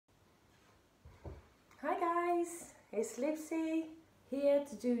it's Lucy here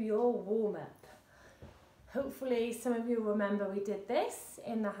to do your warm-up. Hopefully some of you remember we did this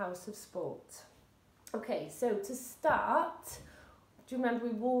in the House of Sport. Okay, so to start, do you remember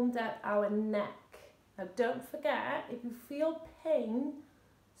we warmed up our neck? Now don't forget, if you feel pain,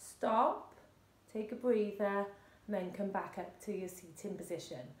 stop, take a breather, and then come back up to your seating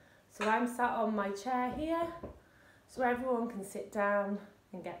position. So I'm sat on my chair here, so everyone can sit down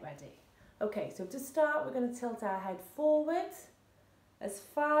and get ready. Okay, so to start, we're going to tilt our head forward as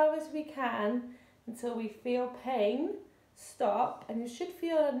far as we can until we feel pain. Stop, and you should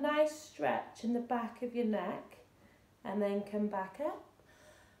feel a nice stretch in the back of your neck, and then come back up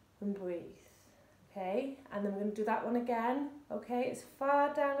and breathe. Okay, and then we're going to do that one again. Okay, as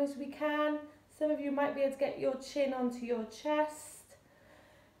far down as we can. Some of you might be able to get your chin onto your chest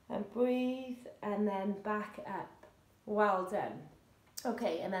and breathe, and then back up. Well done.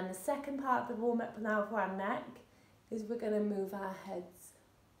 Okay, and then the second part of the warm-up now for our neck is we're going to move our heads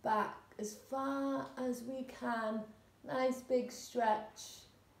back as far as we can. Nice big stretch,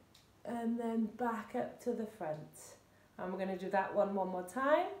 and then back up to the front. And we're going to do that one more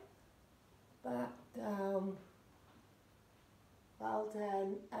time. Back down. Well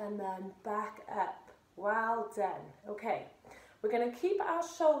done, and then back up. Well done. Okay, we're going to keep our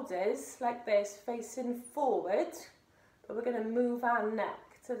shoulders like this, facing forward, but we're going to move our neck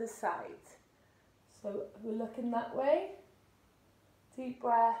to the side. So we're looking that way. Deep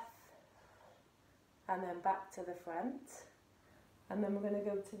breath, and then back to the front. And then we're going to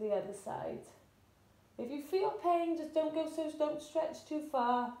go to the other side. If you feel pain, just don't stretch too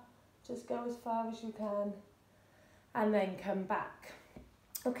far. Just go as far as you can. And then come back.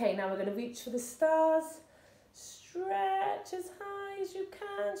 Okay, now we're going to reach for the stars. Stretch as high as you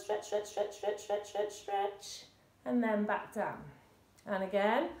can. Stretch, stretch, stretch, stretch, stretch, stretch, stretch. And then back down. And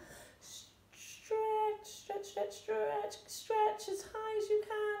again. Stretch, stretch, stretch, stretch. Stretch as high as you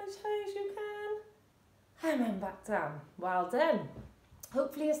can, as high as you can. And then back down. Well done.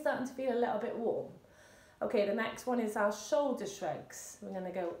 Hopefully you're starting to feel a little bit warm. Okay, the next one is our shoulder shrugs. We're going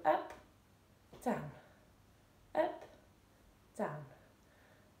to go up, down. Up, down,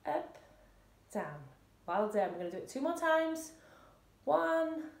 up, down. Well done. We're going to do it 2 more times.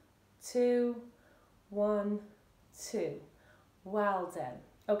 1, 2, 1, 2. Well done.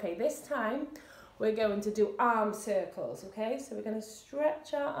 Okay, this time we're going to do arm circles, okay? So we're going to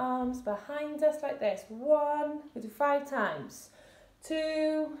stretch our arms behind us like this. 1, we do 5 times.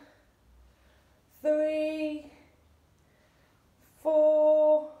 2, 3,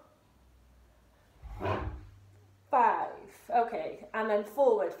 4, 5. Okay, and then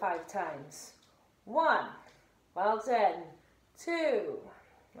forward 5 times. 1, well done. 2,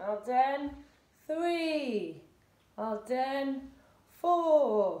 well done. 3, well done.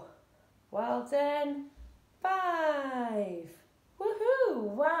 4, well done. 5, woohoo,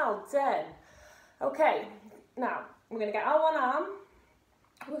 well done. Okay, now we're going to get our one arm.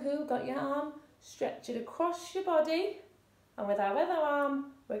 Woohoo, got your arm. Stretch it across your body, and with our other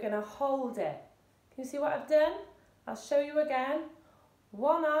arm, we're going to hold it. Can you see what I've done? I'll show you again.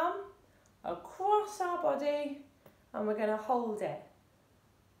 One arm across our body, and we're going to hold it.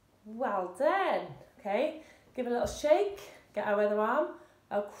 Well done. Okay, give it a little shake. Get our other arm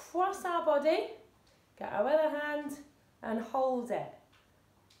across our body. Get our other hand and hold it.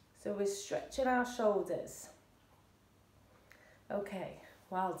 So we're stretching our shoulders. Okay,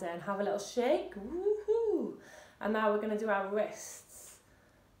 well done. Have a little shake. Woohoo! And now we're going to do our wrists.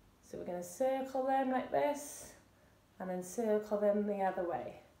 So we're going to circle them like this, and then circle them the other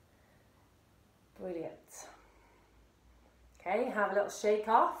way. Brilliant. Okay, have a little shake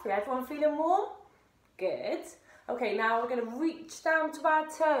off. Everyone feeling warm? Good. Okay, now we're going to reach down to our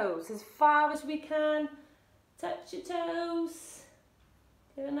toes as far as we can. Touch your toes.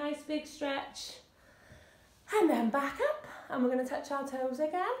 Give a nice big stretch. And then back up. And we're going to touch our toes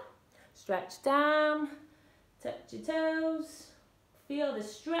again. Stretch down. Touch your toes. Feel the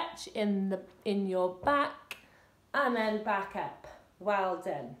stretch in your back. And then back up. Well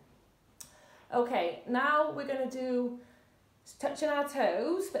done. Okay, now we're going to do touching our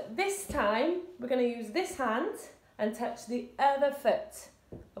toes, but this time we're going to use this hand and touch the other foot.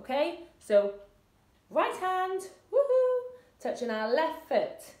 Okay, so right hand, woohoo, touching our left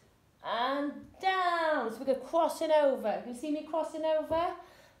foot and down. So we're crossing over. Can you see me crossing over?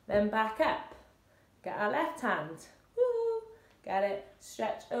 Then back up. Get our left hand, woohoo, get it.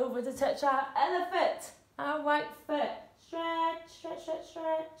 Stretch over to touch our other foot, our right foot. Stretch, stretch, stretch,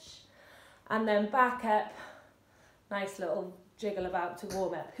 stretch. And then back up. Nice little jiggle about to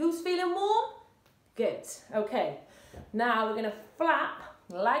warm up. Who's feeling warm? Good. Okay. Now we're going to flap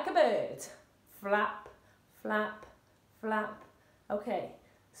like a bird. Flap, flap, flap. Okay,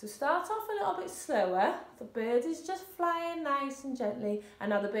 so start off a little bit slower. The bird is just flying nice and gently. And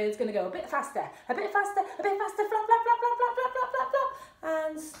now the bird's going to go a bit faster, a bit faster, a bit faster. Flap, flap, flap, flap, flap, flap, flap, flap, flap.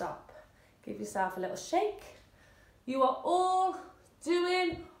 And stop. Give yourself a little shake. You are all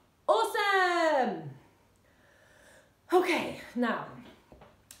doing awesome. Okay, now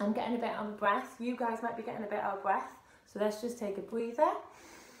I'm getting a bit out of breath. You guys might be getting a bit out of breath. So let's just take a breather.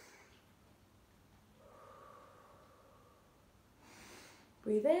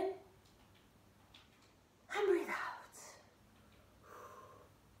 Breathe in and breathe out.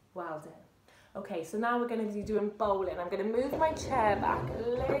 Well done. Okay, so now we're going to be doing bowling. I'm going to move my chair back a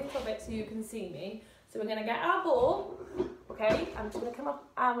little bit so you can see me. So we're going to get our ball. Okay, I'm just going to come up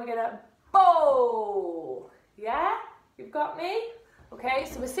and we're going to bowl. Yeah? You've got me? Okay,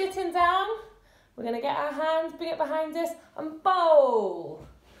 so we're sitting down. We're going to get our hands, bring it behind us and bowl.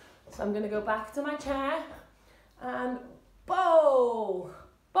 So I'm going to go back to my chair and bowl.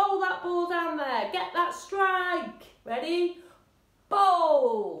 Bowl that ball down there. Get that strike. Ready?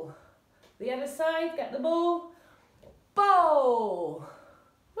 Bowl. The other side, get the ball. Bowl.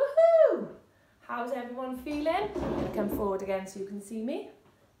 Woohoo! How's everyone feeling? I'm going to come forward again so you can see me.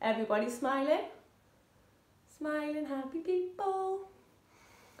 Everybody smiling? Smiling, happy people.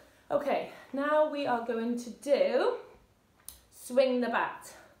 Okay, now we are going to do swing the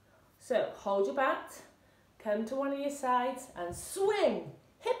bat. So hold your bat, come to one of your sides and swing.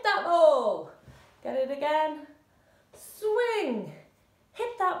 Hit that ball. Get it again. Swing.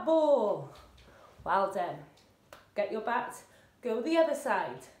 Hit that ball. Well done. Get your bat, go the other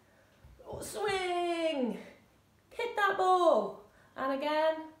side. Swing. Hit that ball. And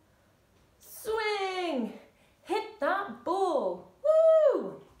again. Swing. Hit that ball.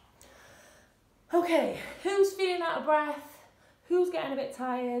 Woo! Okay, who's feeling out of breath? Who's getting a bit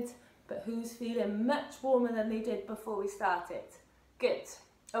tired? But who's feeling much warmer than they did before we started? Good.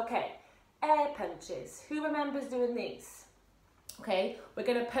 Okay, air punches. Who remembers doing these? Okay, we're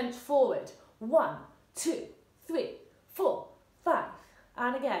going to punch forward. 1, 2, 3, 4, 5.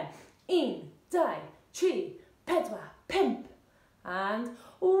 And again. In, die, tree, pedwa, pimp. And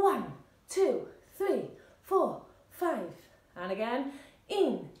 1, 2, 3, 4, 5. And again.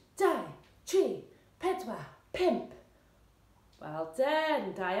 In, die, tree, pedwa, pimp. Well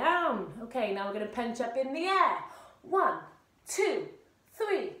done, Diane. Okay, now we're going to punch up in the air. 1, 2,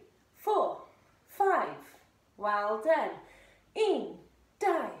 3, 4, 5. Well done. In,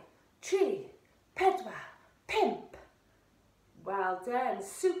 die, tree, pedwa, pimp. Well done,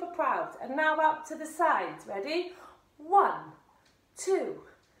 super proud. And now out to the sides, ready? 1, 2,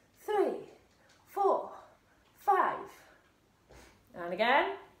 3, 4, 5. And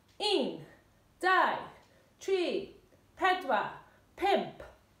again. In, die, tree, pedwa, pimp.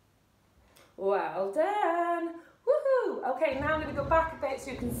 Well done. Woohoo! Okay, now I'm going to go back a bit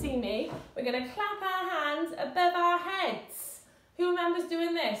so you can see me. We're going to clap our hands above our heads. Who remembers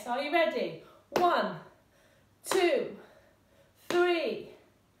doing this? Are you ready? 1, 2, 3,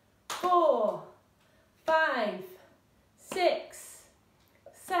 4, 5, 6,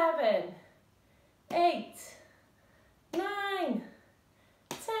 7, 8, 9,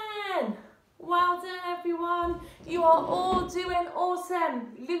 10. Well done, everyone. You are all doing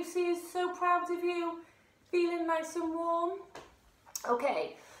awesome. Lucy is so proud of you. Feeling nice and warm.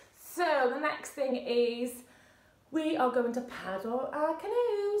 Okay, so the next thing is we are going to paddle our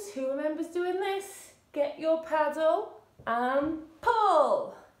canoes. Who remembers doing this? Get your paddle and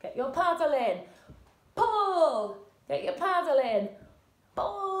pull. Get your paddle in. Pull. Get your paddle in.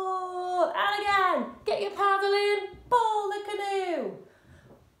 Pull. And again. Get your paddle in. Pull the canoe.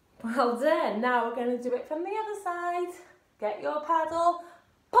 Well done. Now we're going to do it from the other side. Get your paddle.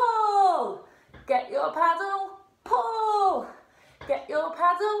 Pull. Get your paddle. Pull. Get your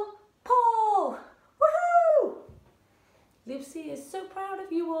paddle. Pull. Woohoo! Lucy is so proud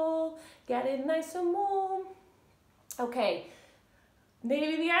of you all. Getting nice and warm. Okay,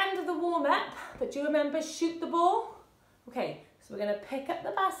 nearly the end of the warm-up, but do you remember shoot the ball? Okay, so we're going to pick up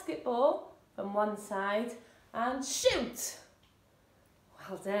the basketball from one side and shoot.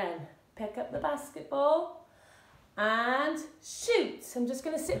 Well done. Pick up the basketball and shoot. I'm just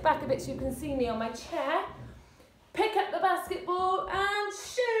going to sit back a bit so you can see me on my chair. Pick up the basketball and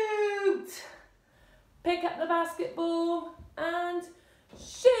shoot. Pick up the basketball and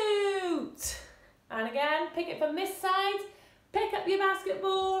shoot. And again, pick it from this side. Pick up your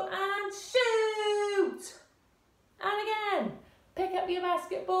basketball and shoot. And again, pick up your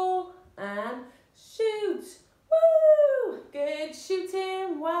basketball and shoot. Woo! Good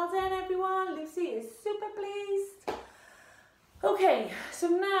shooting. Well done, everyone. Lucy is super pleased. Okay, so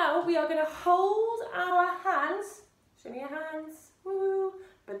now we are going to hold our hands Shimmy your hands. Woo.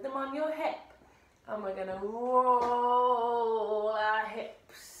 Put them on your hip. And we're going to roll our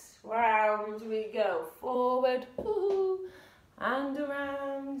hips. Round we go. Forward. Woo. And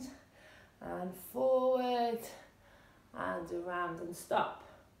around. And forward. And around and stop.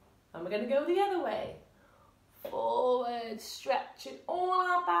 And we're going to go the other way. Forward, stretching all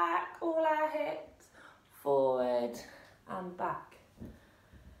our back, all our hips. Forward and back.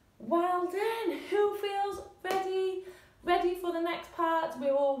 Well done. Who feels ready? Ready for the next part?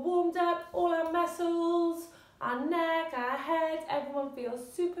 We're all warmed up, all our muscles, our neck, our head. Everyone feels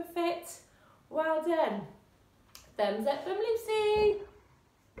super fit. Well done. Thumbs up from Lucy.